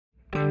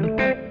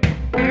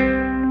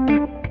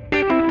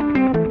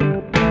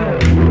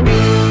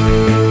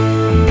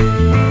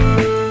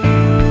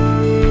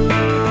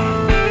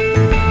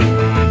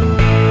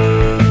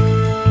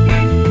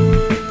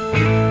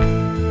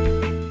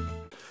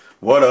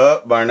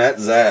Barnett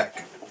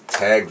Zach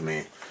tagged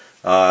me.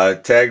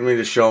 Tagged me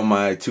to show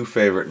my two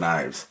favorite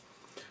knives.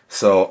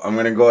 So I'm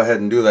going to go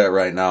ahead and do that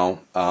right now,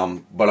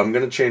 but I'm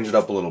going to change it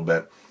up a little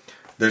bit.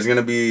 There's going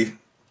to be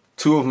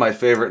two of my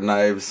favorite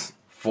knives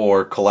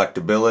for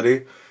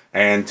collectability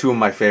and two of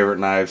my favorite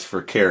knives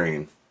for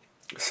carrying.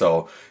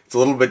 So it's a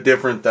little bit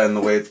different than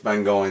the way it's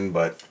been going,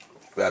 but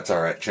that's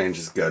alright. Change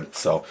is good.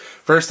 So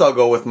first I'll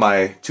go with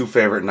my two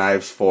favorite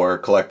knives for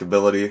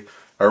collectability,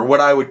 or what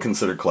I would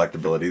consider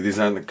collectability. These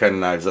aren't the kind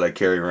of knives that I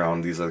carry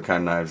around. These are the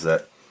kind of knives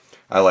that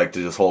I like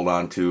to just hold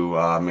on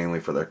to, mainly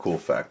for their cool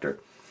factor.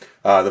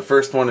 The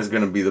first one is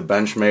going to be the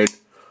Benchmade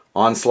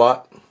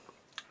Onslaught. Let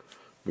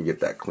me get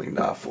that cleaned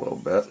off a little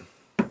bit.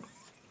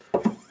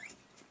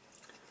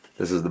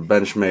 This is the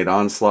Benchmade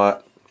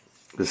Onslaught.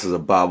 This is a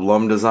Bob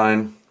Lum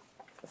design,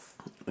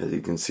 as you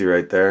can see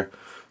right there.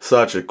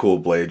 Such a cool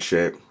blade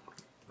shape.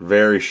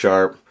 Very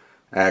sharp,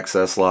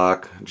 access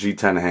lock,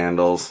 G10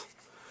 handles,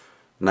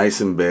 nice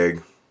and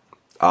big.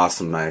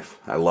 Awesome knife.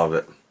 I love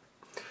it.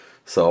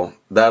 So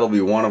that'll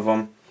be one of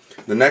them.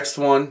 The next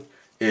one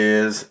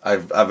is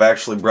I've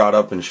actually brought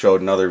up and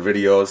showed in other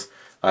videos,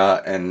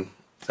 and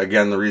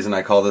again, the reason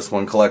I call this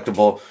one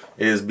collectible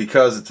is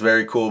because it's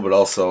very cool, but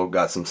also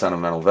got some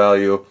sentimental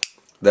value.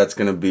 That's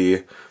going to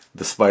be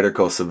the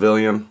Spyderco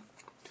Civilian.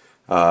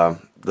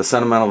 The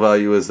sentimental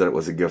value is that it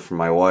was a gift from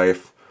my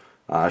wife.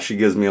 She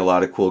gives me a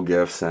lot of cool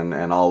gifts,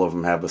 and all of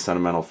them have a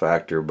sentimental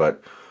factor,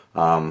 but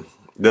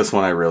this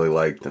one I really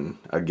liked, and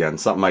again,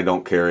 something I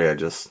don't carry,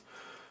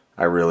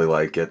 I really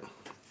like it.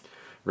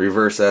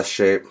 Reverse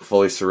S-shape,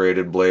 fully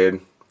serrated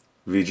blade,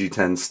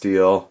 VG10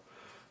 steel,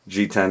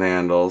 G10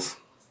 handles,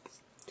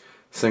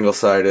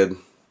 single-sided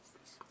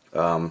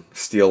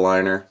steel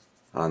liner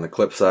on the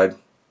clip side.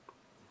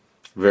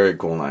 Very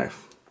cool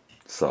knife.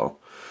 So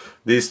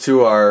these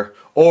two are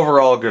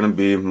overall going to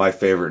be my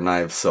favorite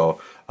knives.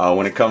 So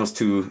when it comes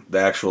to the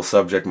actual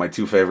subject, my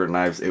two favorite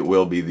knives, it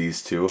will be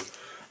these two.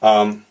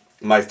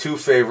 My two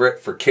favorite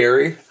for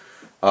carry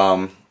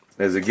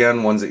is,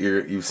 again, ones that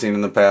you've seen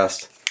in the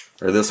past,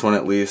 or this one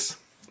at least,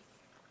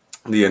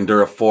 the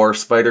Endura 4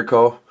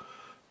 Spyderco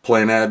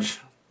Plain Edge.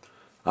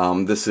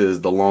 This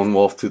is the Lone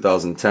Wolf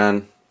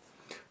 2010.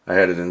 I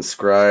had it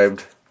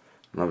inscribed.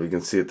 I don't know if you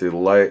can see it through the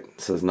light.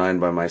 It says 9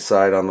 by my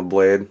side on the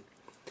blade.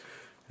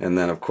 And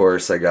then, of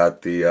course, I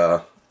got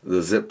the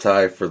zip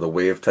tie for the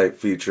wave type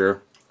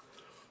feature.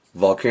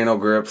 Volcano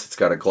grips. It's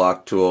got a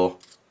Glock tool.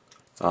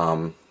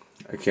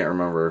 I can't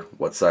remember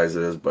what size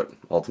it is, but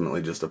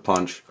ultimately just a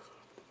punch.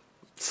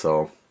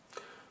 So,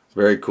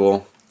 very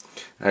cool.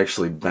 I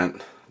actually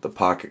bent the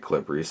pocket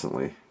clip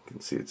recently. You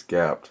can see it's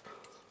gapped.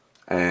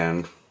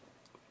 And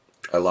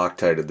I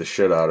Loctited the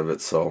shit out of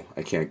it, so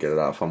I can't get it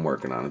off. I'm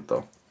working on it,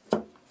 though.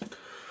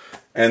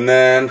 And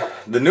then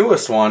the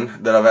newest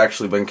one that I've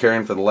actually been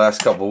carrying for the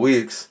last couple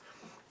weeks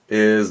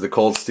is the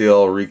Cold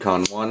Steel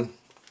Recon 1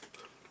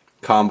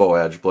 Combo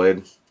Edge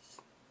blade.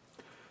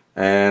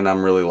 And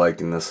I'm really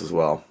liking this as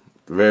well.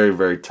 Very,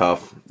 very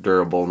tough,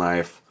 durable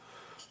knife.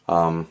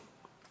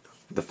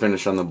 The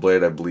finish on the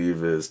blade, I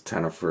believe, is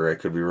Tenefer. I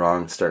could be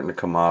wrong. It's starting to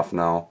come off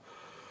now.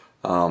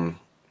 I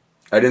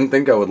didn't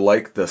think I would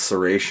like the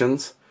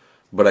serrations,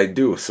 but I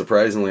do.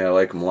 Surprisingly, I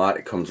like them a lot.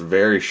 It comes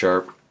very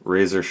sharp,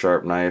 razor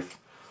sharp knife.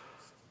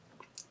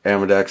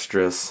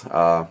 Ambidextrous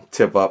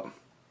tip up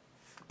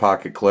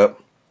pocket clip,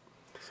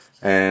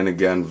 and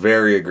again,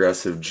 very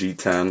aggressive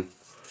G10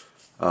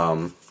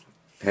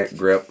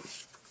 grip.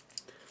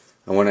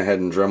 I went ahead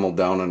and dremeled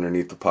down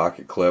underneath the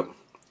pocket clip.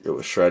 It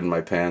was shredding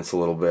my pants a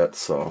little bit,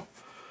 so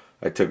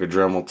I took a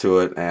Dremel to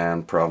it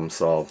and problem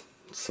solved.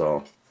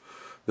 So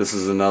this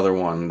is another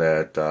one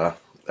that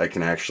I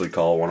can actually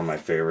call one of my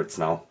favorites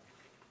now.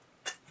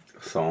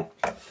 So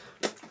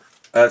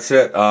that's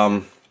it.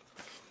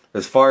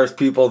 As far as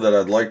people that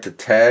I'd like to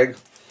tag,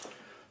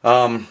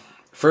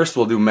 first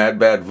we'll do Mad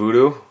Bad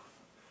Voodoo.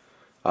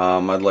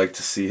 I'd like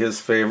to see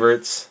his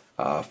favorites,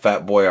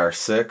 Fat Boy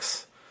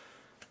R6,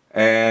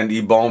 and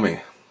Ebomi.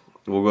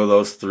 We'll go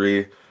those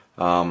three.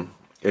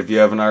 If you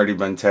haven't already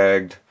been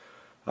tagged,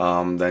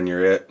 then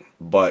you're it.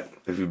 But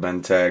if you've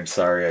been tagged,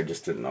 sorry, I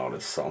just didn't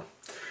notice. So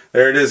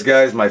there it is,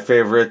 guys. My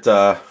favorite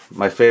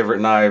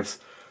knives.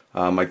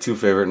 My two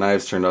favorite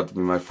knives turned out to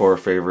be my four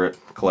favorite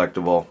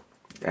collectible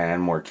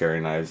and more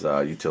carry knives,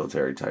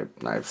 utilitarian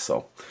type knives.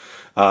 So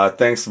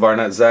thanks to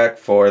Barnett Zach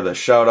for the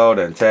shout out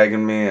and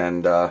tagging me,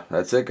 and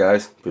that's it,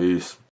 guys. Peace.